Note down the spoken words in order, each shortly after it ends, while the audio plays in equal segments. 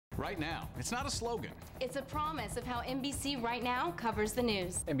right now. It's not a slogan. It's a promise of how NBC Right Now covers the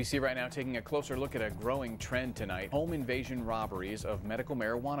news. NBC Right Now taking a closer look at a growing trend tonight. Home invasion robberies of medical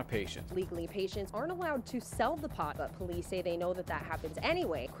marijuana patients. Legally, patients aren't allowed to sell the pot, but police say they know that happens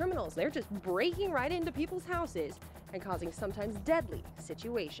anyway. Criminals, they're just breaking right into people's houses and causing sometimes deadly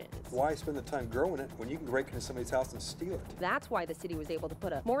situations. Why spend the time growing it when you can break into somebody's house and steal it? That's why the city was able to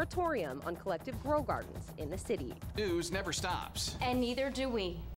put a moratorium on collective grow gardens in the city. News never stops. And neither do we.